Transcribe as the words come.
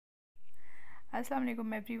Assalamu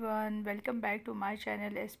alaikum everyone, welcome back to my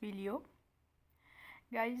channel SB Leo.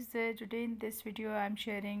 Guys, today in this video I'm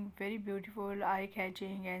sharing very beautiful,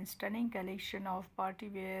 eye-catching and stunning collection of party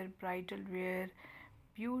wear, bridal wear,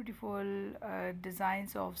 beautiful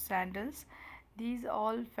designs of sandals. These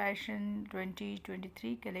all fashion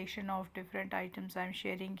 2023 collection of different items I'm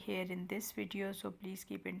sharing here in this video, so please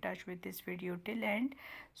keep in touch with this video till end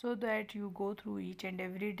so that you go through each and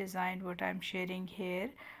every design what I'm sharing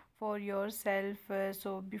here for yourself.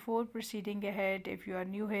 So before proceeding ahead, if you are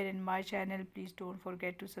new here in my channel, please don't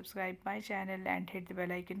forget to subscribe my channel and hit the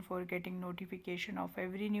bell icon for getting notification of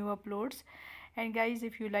every new uploads. And guys,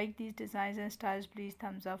 if you like these designs and styles, please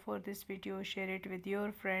thumbs up for this video, share it with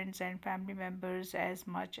your friends and family members as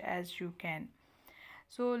much as you can.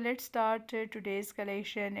 So let's start today's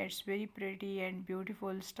collection. It's very pretty and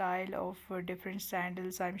beautiful style of different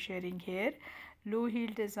sandals I'm sharing here. Low heel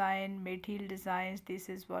design, mid heel designs. This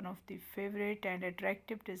is one of the favorite and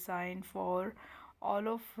attractive design for all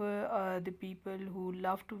of the people who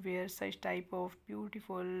love to wear such type of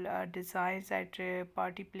beautiful designs at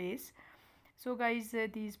party place. So guys,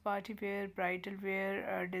 these party wear, bridal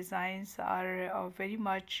wear designs are very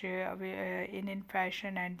much in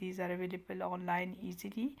fashion, and these are available online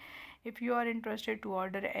easily. If you are interested to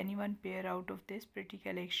order any one pair out of this pretty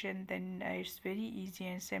collection, then it's very easy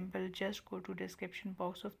and simple. Just go to description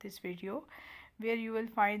box of this video where you will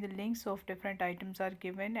find the links of different items are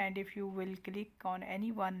given, and if you will click on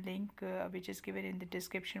any one link which is given in the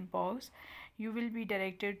description box, you will be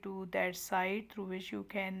directed to that site through which you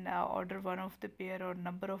can order one of the pair or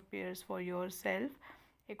number of pairs for yourself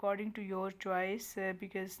according to your choice,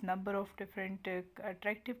 because number of different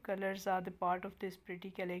attractive colors are the part of this pretty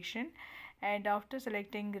collection. And after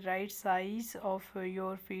selecting right size of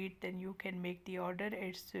your feet, then you can make the order.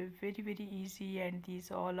 It's very easy, and these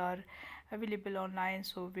all are available online,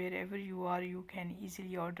 so wherever you are you can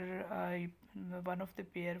easily order one of the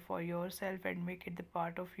pair for yourself and make it the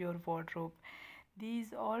part of your wardrobe.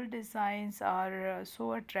 These all designs are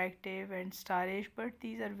so attractive and stylish, but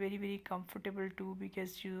these are very comfortable too,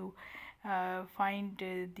 because you find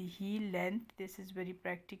the heel length. This is very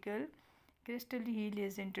practical. Crystal heel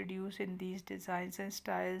is introduced in these designs and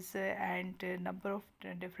styles, and number of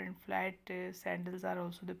different flat sandals are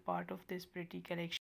also the part of this pretty collection.